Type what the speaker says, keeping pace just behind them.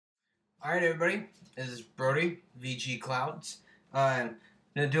Alright everybody, this is Brody, VG Clouds. I'm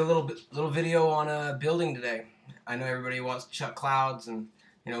going to do a little video on building today. I know everybody wants to chuck clouds and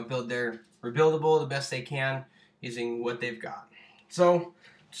build their rebuildable the best they can using what they've got. So,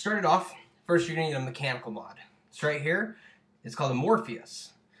 to start it off, first you're going to need a mechanical mod. It's right here. It's called a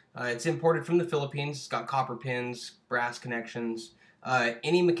Morpheus. It's imported from the Philippines. It's got copper pins, brass connections.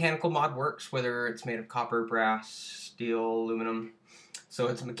 Any mechanical mod works, whether it's made of copper, brass, steel, aluminum. So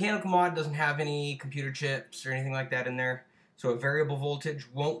it's a mechanical mod, doesn't have any computer chips or anything like that in there. So a variable voltage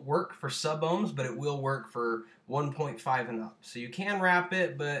won't work for sub-ohms, but it will work for 1.5 and up. So you can wrap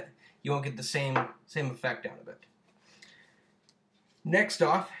it, but you won't get the same effect out of it. Next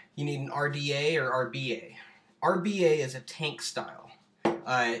off, you need an RDA or RBA. RBA is a tank style.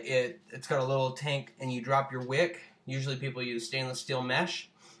 It's got a little tank and you drop your wick. Usually people use stainless steel mesh,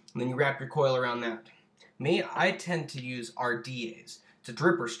 and then you wrap your coil around that. Me, I tend to use RDAs. It's a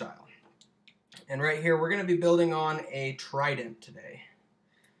dripper style. And right here, we're going to be building on a Trident today.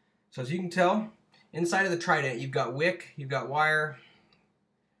 So as you can tell, inside of the Trident, you've got wick, you've got wire,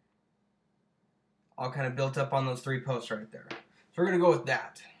 all kind of built up on those three posts right there. So we're going to go with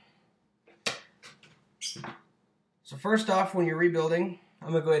that. So first off, when you're rebuilding,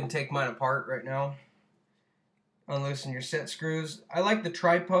 I'm going to go ahead and take mine apart right now. Unloosen your set screws. I like the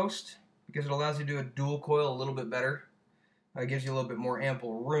tri-post because it allows you to do a dual coil a little bit better. It gives you a little bit more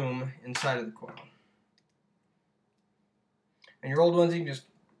ample room inside of the coil. And your old ones, you can just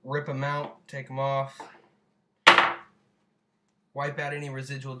rip them out, take them off, wipe out any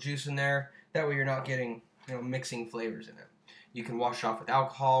residual juice in there. That way you're not getting, mixing flavors in it. You can wash it off with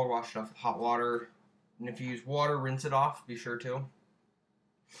alcohol, wash it off with hot water, and if you use water, rinse it off, be sure to.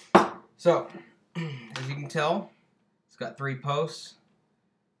 So, as you can tell, it's got three posts,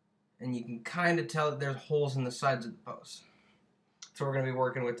 and you can kind of tell that there's holes in the sides of the posts. So we're going to be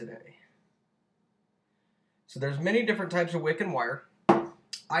working with today. So there's many different types of wick and wire.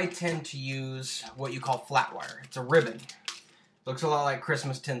 I tend to use what you call flat wire. It's a ribbon. Looks a lot like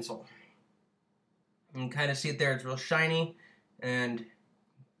Christmas tinsel. You can kind of see it there. It's real shiny. And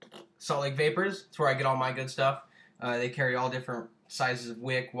Salt Lake Vapors, that's where I get all my good stuff. They carry all different sizes of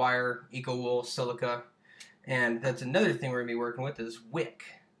wick, wire, eco wool, silica. And that's another thing we're going to be working with is wick.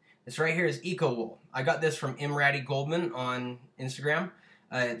 This right here is Eco Wool. I got this from Imrati Goldman on Instagram.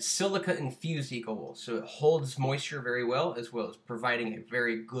 It's silica infused Eco Wool, so it holds moisture very well as providing a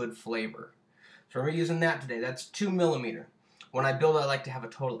very good flavor. So we're using that today. That's 2 millimeter. When I build, I like to have a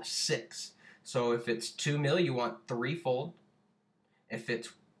total of 6. So if it's 2 mil, you want 3 fold. If it's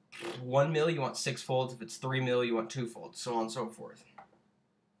 1 mil, you want 6 folds. If it's 3 mil, you want 2 folds, so on and so forth.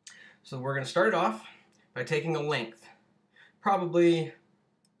 So we're going to start it off by taking a length, probably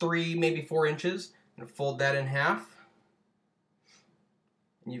 3, maybe 4 inches, and fold that in half.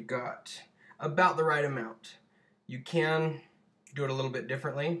 And you've got about the right amount. You can do it a little bit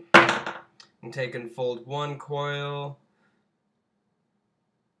differently and take and fold one coil,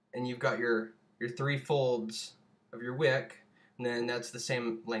 and you've got your 3 folds of your wick, and then that's the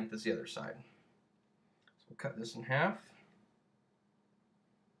same length as the other side. So we'll cut this in half.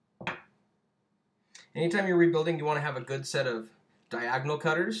 Anytime you're rebuilding, you want to have a good set of diagonal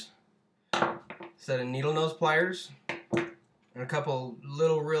cutters, set of needle nose pliers, and a couple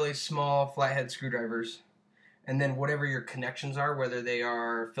little really small flathead screwdrivers. And then whatever your connections are, whether they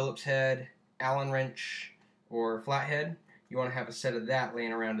are Phillips head, Allen wrench, or flathead, you want to have a set of that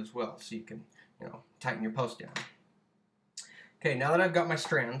laying around as well so you can, tighten your post down. Okay, now that I've got my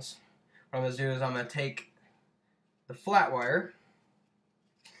strands, what I'm going to do is I'm going to take the flat wire.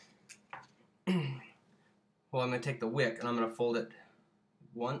 Well, I'm going to take the wick and I'm going to fold it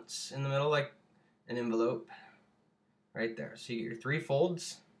once in the middle like an envelope right there. So you get your 3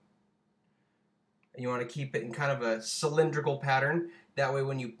 folds. And you want to keep it in kind of a cylindrical pattern. That way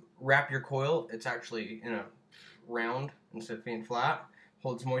when you wrap your coil, it's actually in a round instead of being flat.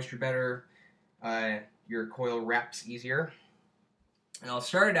 Holds moisture better. Your coil wraps easier. And I'll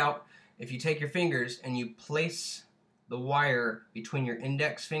start it out. If you take your fingers and you place the wire between your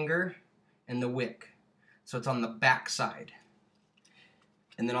index finger and the wick, so it's on the back side.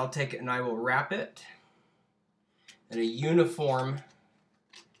 And then I'll take it and I will wrap it at a uniform,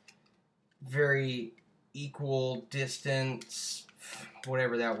 very equal distance,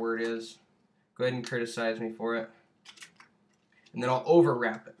 whatever that word is. Go ahead and criticize me for it. And then I'll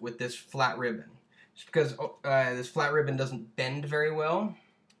overwrap it with this flat ribbon. Just because this flat ribbon doesn't bend very well.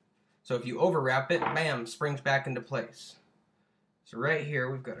 So if you overwrap it, bam, springs back into place. So right here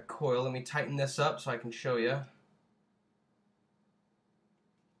we've got a coil. Let me tighten this up so I can show you.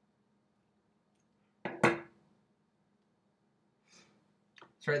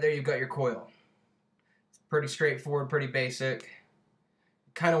 So right there you've got your coil. It's pretty straightforward, pretty basic.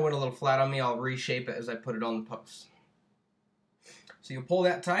 Kind of went a little flat on me. I'll reshape it as I put it on the post. So you pull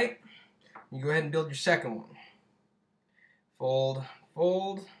that tight. You go ahead and build your second one. Fold,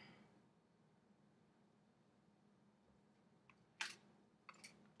 fold.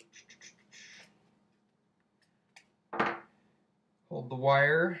 Hold the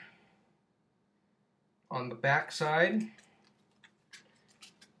wire on the back side.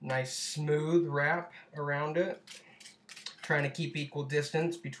 Nice smooth wrap around it. Trying to keep equal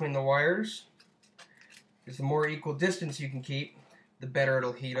distance between the wires. Because the more equal distance you can keep, the better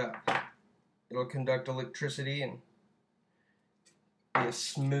it'll heat up. It'll conduct electricity and be a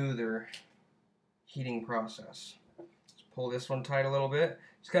smoother heating process. Let's pull this one tight a little bit.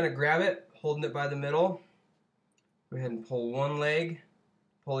 Just kind of grab it, holding it by the middle. Go ahead and pull one leg,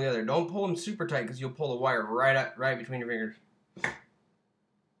 pull the other. Don't pull them super tight because you'll pull the wire right between your fingers.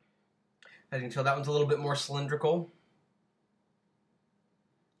 As you can tell, that one's a little bit more cylindrical,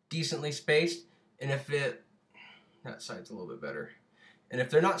 decently spaced, and that side's a little bit better. And if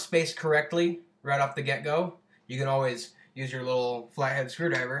they're not spaced correctly right off the get-go, you can always use your little flathead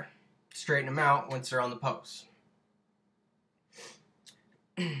screwdriver, straighten them out once they're on the post.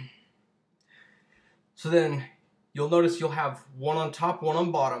 So then you'll notice you'll have one on top, one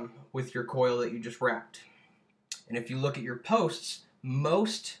on bottom with your coil that you just wrapped. And if you look at your posts,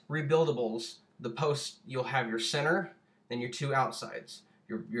 most rebuildables, the posts, you'll have your center and your two outsides,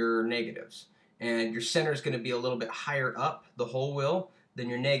 your negatives. And your center is going to be a little bit higher up the whole will than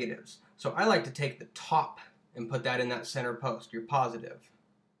your negatives. So I like to take the top and put that in that center post, your positive.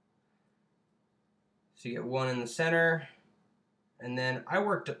 So you get one in the center, and then I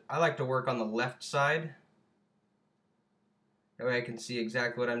like to work on the left side. That way I can see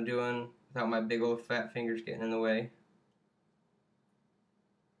exactly what I'm doing without my big old fat fingers getting in the way.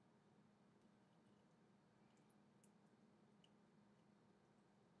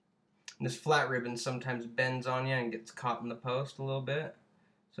 And this flat ribbon sometimes bends on you and gets caught in the post a little bit.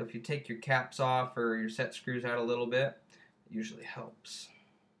 So if you take your caps off or your set screws out a little bit, it usually helps.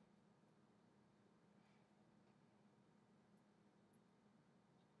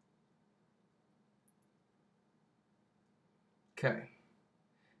 Okay,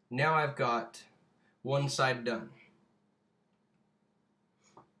 now I've got one side done.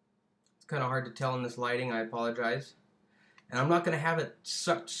 It's kind of hard to tell in this lighting, I apologize. And I'm not going to have it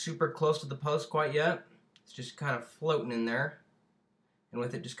sucked super close to the post quite yet. It's just kind of floating in there. And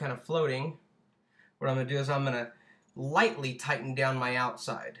with it just kind of floating, what I'm going to do is I'm going to lightly tighten down my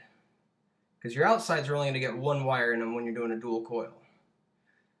outside. Because your outsides are only going to get one wire in them when you're doing a dual coil.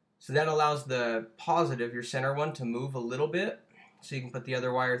 So that allows the positive, your center one, to move a little bit. So you can put the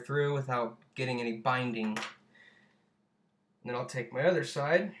other wire through without getting any binding. And then I'll take my other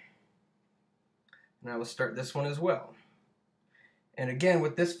side, and I will start this one as well. And again,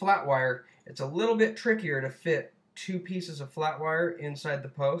 with this flat wire, it's a little bit trickier to fit two pieces of flat wire inside the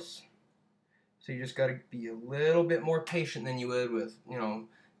posts. So you just got to be a little bit more patient than you would with,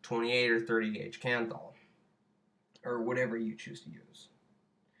 28 or 30 gauge Canthal, or whatever you choose to use.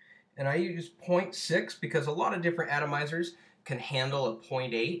 And I use 0.6 because a lot of different atomizers can handle a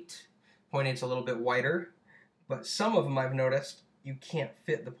 0.8. 0.8's a little bit wider, but some of them I've noticed you can't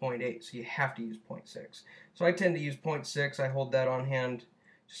fit the 0.8, so you have to use 0.6. So I tend to use 0.6. I hold that on hand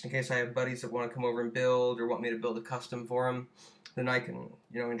just in case I have buddies that want to come over and build or want me to build a custom for them. Then I can,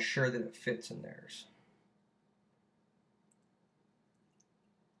 ensure that it fits in theirs.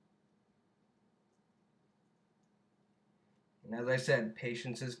 And as I said,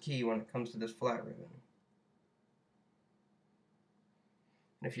 patience is key when it comes to this flat ribbon.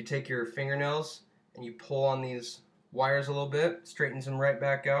 And if you take your fingernails and you pull on these wires a little bit, straightens them right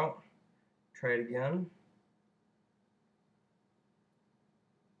back out. Try it again.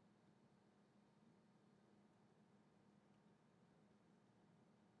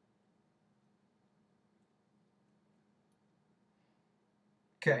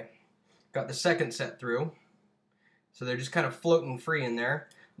 Okay, got the second set through. So they're just kind of floating free in there.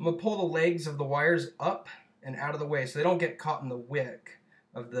 I'm going to pull the legs of the wires up and out of the way so they don't get caught in the wick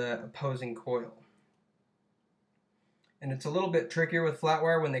of the opposing coil. And it's a little bit trickier with flat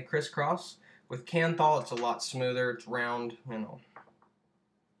wire when they crisscross. With Canthal, it's a lot smoother, it's round,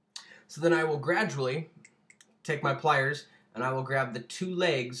 So then I will gradually take my pliers and I will grab the two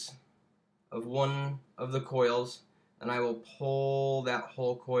legs of one of the coils and I will pull that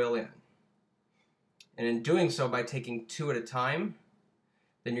whole coil in. And in doing so, by taking two at a time,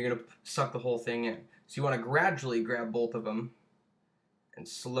 then you're going to suck the whole thing in. So you want to gradually grab both of them and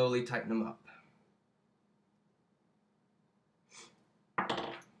slowly tighten them up.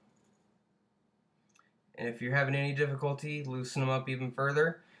 And if you're having any difficulty, loosen them up even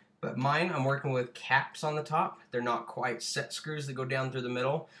further. But mine, I'm working with caps on the top. They're not quite set screws that go down through the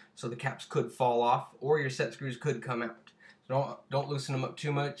middle, so the caps could fall off, or your set screws could come out. So don't loosen them up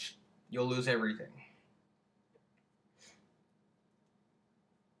too much. You'll lose everything.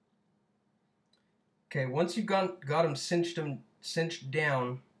 Okay, once you've got them cinched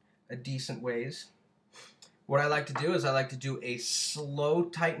down a decent ways, what I like to do is I like to do a slow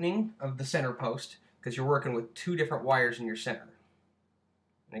tightening of the center post, because you're working with 2 different wires in your center.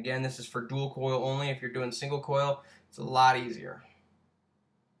 And again, this is for dual coil only. If you're doing single coil, it's a lot easier.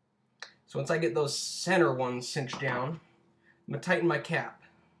 So once I get those center ones cinched down, I'm going to tighten my cap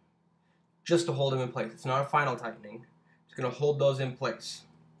just to hold them in place. It's not a final tightening. It's going to hold those in place.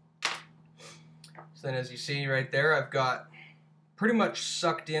 So then as you see right there, I've got pretty much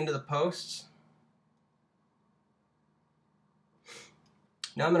sucked into the posts.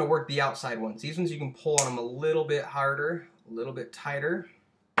 Now I'm going to work the outside ones. These ones you can pull on them a little bit harder, a little bit tighter.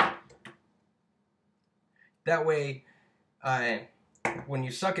 That way, when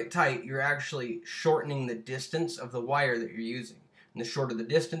you suck it tight, you're actually shortening the distance of the wire that you're using. And the shorter the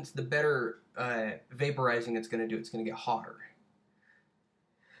distance, the better vaporizing it's going to do. It's going to get hotter.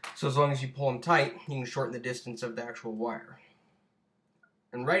 So as long as you pull them tight, you can shorten the distance of the actual wire.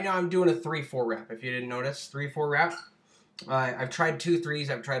 And right now I'm doing a 3-4 wrap. If you didn't notice, 3-4 wrap. I've tried 2 3s,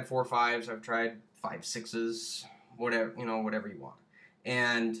 I've tried 4 5s, I've tried 5 6s, whatever, you know, whatever you want.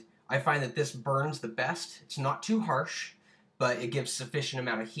 And I find that this burns the best. It's not too harsh, but it gives sufficient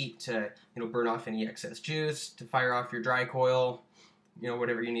amount of heat to, you know, burn off any excess juice, to fire off your dry coil, you know,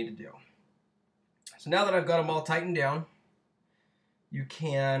 whatever you need to do. So now that I've got them all tightened down, you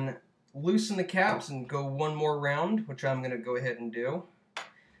can loosen the caps and go one more round, which I'm going to go ahead and do,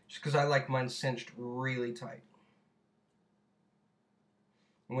 just because I like mine cinched really tight.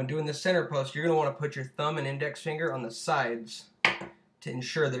 And when doing the center post, you're going to want to put your thumb and index finger on the sides to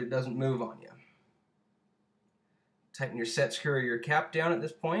ensure that it doesn't move on you. Tighten your set screw or your cap down at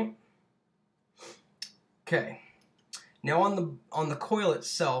this point. Okay. Now on the coil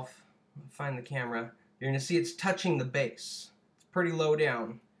itself, find the camera, you're going to see it's touching the base. It's pretty low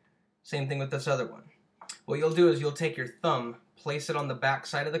down. Same thing with this other one. What you'll do is you'll take your thumb, place it on the back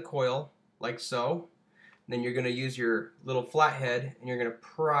side of the coil, like so. Then you're going to use your little flathead and you're going to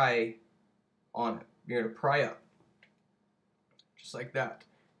pry on it. You're going to pry up. Just like that.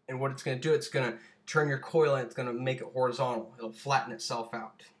 And what it's going to do, it's going to turn your coil and it's going to make it horizontal. It'll flatten itself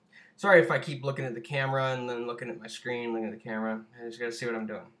out. Sorry if I keep looking at the camera and then looking at my screen, looking at the camera. I just got to see what I'm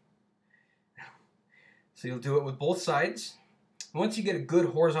doing. So you'll do it with both sides. Once you get a good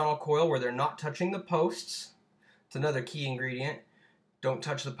horizontal coil where they're not touching the posts, it's another key ingredient. Don't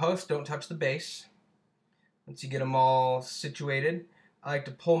touch the post, don't touch the base. Once you get them all situated, I like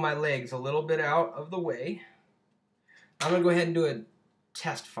to pull my legs a little bit out of the way. I'm going to go ahead and do a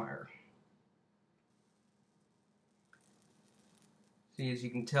test fire. See, as you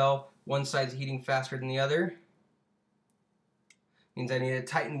can tell, one side's heating faster than the other. Means I need to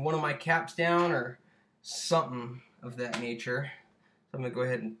tighten one of my caps down or something of that nature. So I'm going to go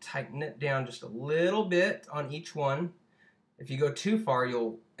ahead and tighten it down just a little bit on each one. If you go too far,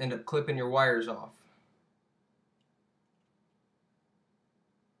 you'll end up clipping your wires off.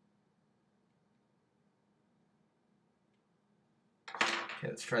 Okay,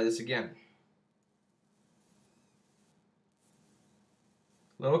 let's try this again.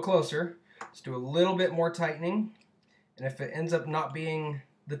 A little closer. Let's do a little bit more tightening. And if it ends up not being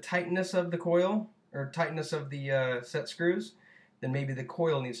the tightness of the coil, or tightness of the set screws, then maybe the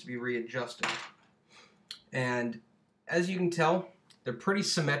coil needs to be readjusted. And as you can tell, they're pretty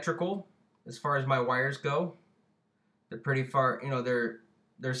symmetrical as far as my wires go. They're pretty far, you know,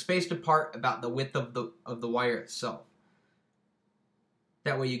 they're spaced apart about the width of the wire itself.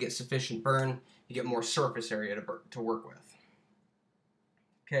 That way you get sufficient burn, you get more surface area to work with.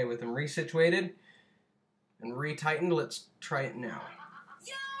 Okay, with them resituated and retightened, let's try it now.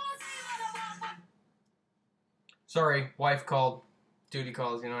 Sorry, wife called. Duty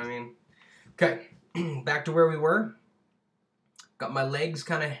calls, you know what I mean? Okay, back to where we were. Got my legs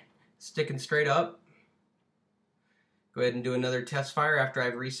kind of sticking straight up. Go ahead and do another test fire after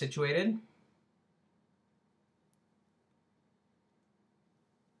I've resituated.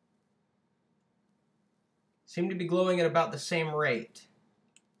 Seem to be glowing at about the same rate.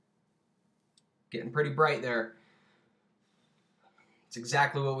 Getting pretty bright there. It's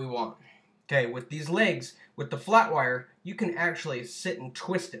exactly what we want. Okay, with these legs, with the flat wire, you can actually sit and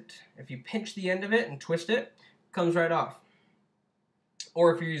twist it. If you pinch the end of it and twist it, it comes right off.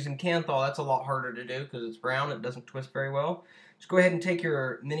 Or if you're using Kanthal, that's a lot harder to do because it's brown, it doesn't twist very well. Just go ahead and take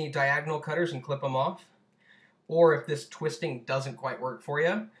your mini diagonal cutters and clip them off. Or if this twisting doesn't quite work for you,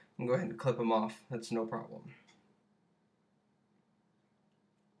 you can go ahead and clip them off. That's no problem.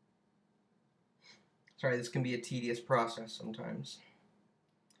 Sorry, this can be a tedious process sometimes.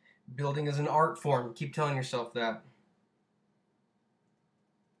 Building is an art form. Keep telling yourself that.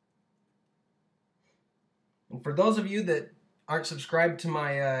 And for those of you that aren't subscribed to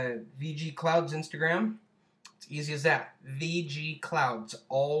my VG Clouds Instagram, it's easy as that. VG Clouds,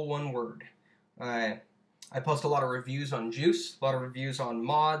 all one word. I post a lot of reviews on juice, a lot of reviews on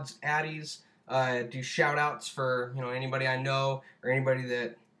mods, addies, do shout outs for anybody I know or anybody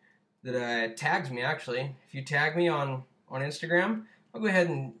that tags me. Actually, if you tag me on Instagram, I'll go ahead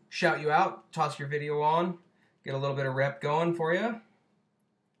and shout you out, toss your video on, get a little bit of rep going for you.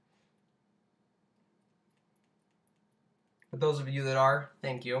 But those of you that are,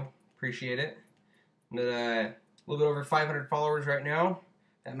 thank you, appreciate it. I'm at a little bit over 500 followers right now.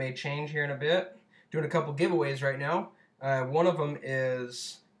 That may change here in a bit. Doing a couple giveaways right now. One of them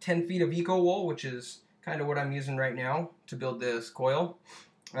is 10 feet of eco wool, which is kind of what I'm using right now to build this coil.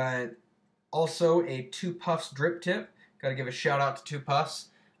 Also a 2 Puffs drip tip. Got to give a shout out to 2 Puffs.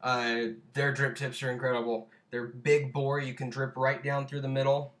 Their drip tips are incredible. They're big bore. You can drip right down through the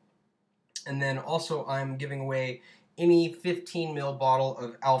middle. And then also I'm giving away any 15 ml bottle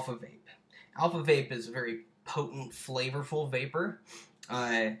of Alpha Vape. Alpha Vape is a very potent, flavorful vapor.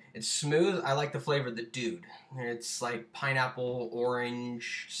 It's smooth. I like the flavor of the Dude. It's like pineapple,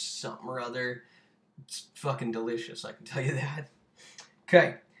 orange, something or other. It's fucking delicious, I can tell you that.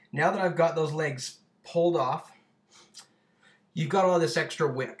 Okay, now that I've got those legs pulled off, you've got all this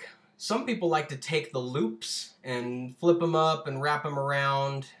extra wick. Some people like to take the loops and flip them up and wrap them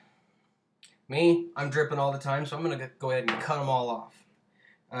around. Me, I'm dripping all the time, so I'm going to go ahead and cut them all off.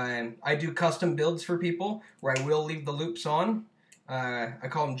 I do custom builds for people where I will leave the loops on. I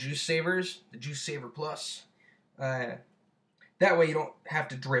call them Juice Savers, the Juice Saver Plus. That way you don't have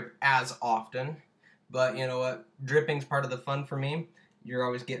to drip as often. But you know what? Dripping's part of the fun for me. You're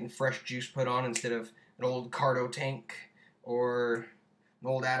always getting fresh juice put on instead of an old Cardo tank or an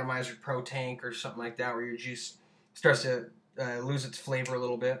old Atomizer Pro tank or something like that where your juice starts to lose its flavor a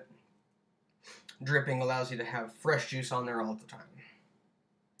little bit. Dripping allows you to have fresh juice on there all the time.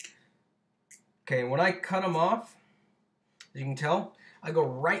 Okay, when I cut them off, as you can tell, I go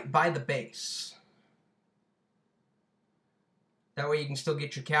right by the base. That way you can still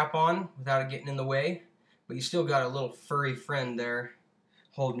get your cap on without it getting in the way, but you still got a little furry friend there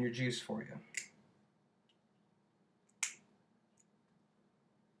holding your juice for you.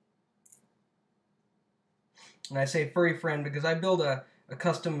 And I say furry friend because I build a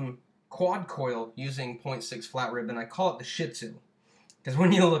custom quad coil using 0.6 flat rib, and I call it the Shih Tzu. Because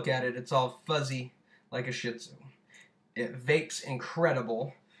when you look at it, it's all fuzzy like a Shih Tzu. It vapes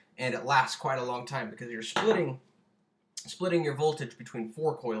incredible, and it lasts quite a long time because you're splitting your voltage between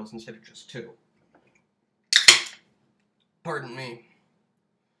 4 coils instead of just 2. Pardon me.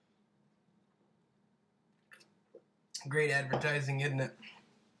 Great advertising, isn't it?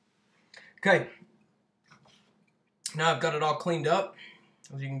 Okay. Now I've got it all cleaned up,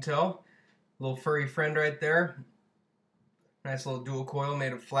 as you can tell. Little furry friend right there. Nice little dual coil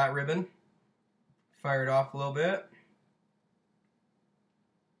made of flat ribbon. Fire it off a little bit.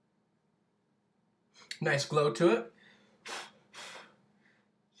 Nice glow to it. So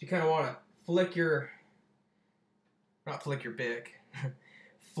you kind of want to flick your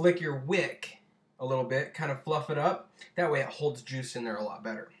wick a little bit, kind of fluff it up. That way it holds juice in there a lot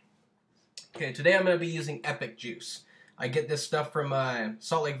better. Okay, today I'm going to be using Epic Juice. I get this stuff from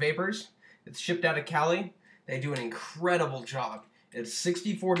Salt Lake Vapors. It's shipped out of Cali. They do an incredible job. It's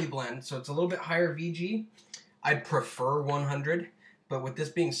 60-40 blend, so it's a little bit higher VG. I'd prefer 100, but with this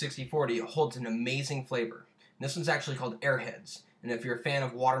being 60-40, it holds an amazing flavor. And this one's actually called Airheads. And if you're a fan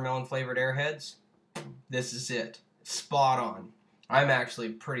of watermelon flavored Airheads, this is it. Spot on. I'm actually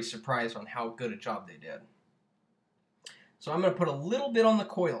pretty surprised on how good a job they did. So I'm going to put a little bit on the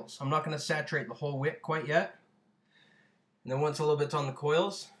coils. I'm not going to saturate the whole wick quite yet. And then once a little bit's on the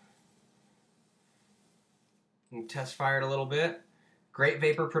coils, you can test fire it a little bit. Great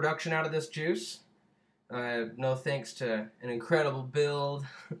vapor production out of this juice. No thanks to an incredible build.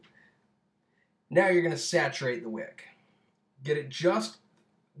 Now you're going to saturate the wick. Get it just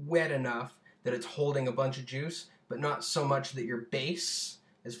wet enough that it's holding a bunch of juice, but not so much that your base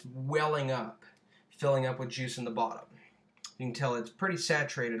is welling up, filling up with juice in the bottom. You can tell it's pretty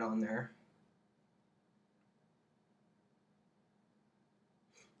saturated on there.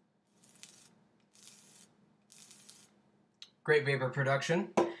 Great vapor production.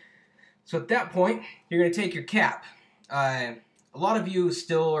 So at that point, you're going to take your cap. A lot of you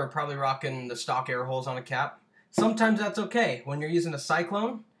still are probably rocking the stock air holes on a cap. Sometimes that's okay. When you're using a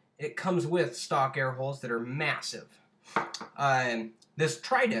Cyclone, it comes with stock air holes that are massive. This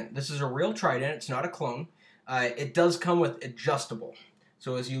Trident, this is a real Trident, it's not a clone. It does come with adjustable.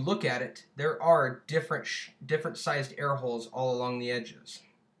 So as you look at it, there are different sized air holes all along the edges.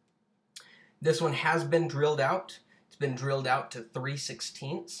 This one has been drilled out. It's been drilled out to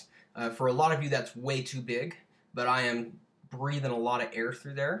 3/16. For a lot of you, that's way too big, but I am breathing a lot of air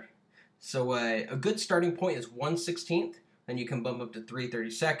through there. So a good starting point is 1/16, then you can bump up to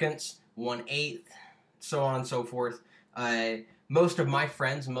 3/32, 1/8, so on and so forth. Most of my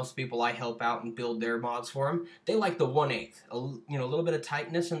friends, most people I help out and build their mods for them, they like the 1/8. A little bit of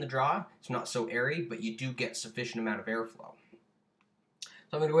tightness in the draw. It's not so airy, but you do get sufficient amount of airflow.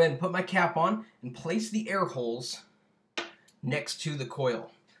 So I'm going to go ahead and put my cap on and place the air holes next to the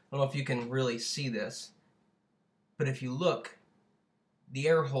coil. I don't know if you can really see this, but if you look, the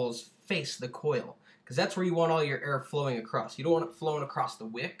air holes face the coil, because that's where you want all your air flowing across. You don't want it flowing across the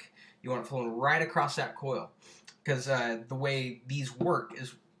wick. You want it flowing right across that coil, because the way these work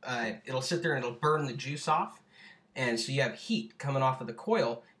is it'll sit there and it'll burn the juice off, and so you have heat coming off of the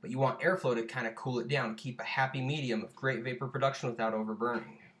coil, but you want airflow to kind of cool it down, keep a happy medium of great vapor production without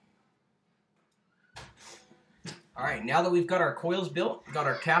overburning. Alright, now that we've got our coils built, got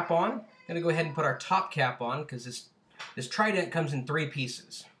our cap on, I'm going to go ahead and put our top cap on, because this Trident comes in 3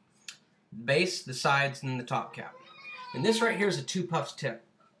 pieces. The base, the sides, and the top cap. And this right here is a 2 puffs tip.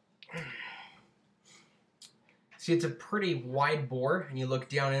 See, it's a pretty wide bore, and you look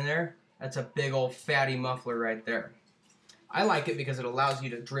down in there, that's a big old fatty muffler right there. I like it because it allows you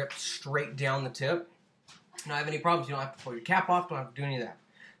to drip straight down the tip. You don't have any problems, you don't have to pull your cap off, don't have to do any of that.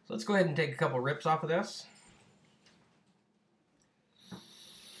 So let's go ahead and take a couple rips off of this.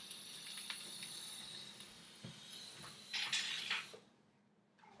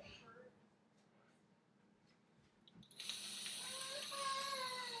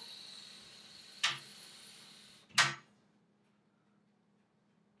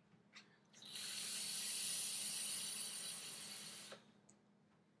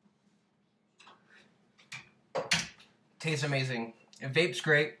 Tastes amazing. It vapes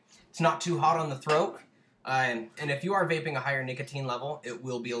great. It's not too hot on the throat. And if you are vaping a higher nicotine level, it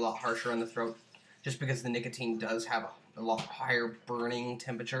will be a lot harsher on the throat, just because the nicotine does have a lot higher burning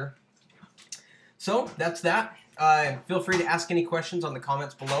temperature. So that's that. Feel free to ask any questions on the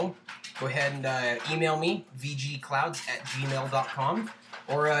comments below. Go ahead and email me, vgclouds@gmail.com,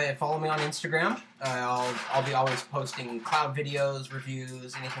 or follow me on Instagram. I'll be always posting cloud videos,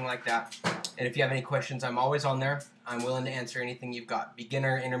 reviews, anything like that. And if you have any questions, I'm always on there. I'm willing to answer anything you've got,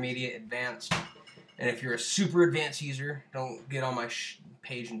 beginner, intermediate, advanced. And if you're a super advanced user, don't get on my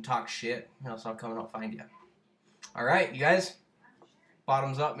page and talk shit, or else I'll come and I'll find you. Alright, you guys,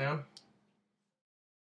 bottoms up, man.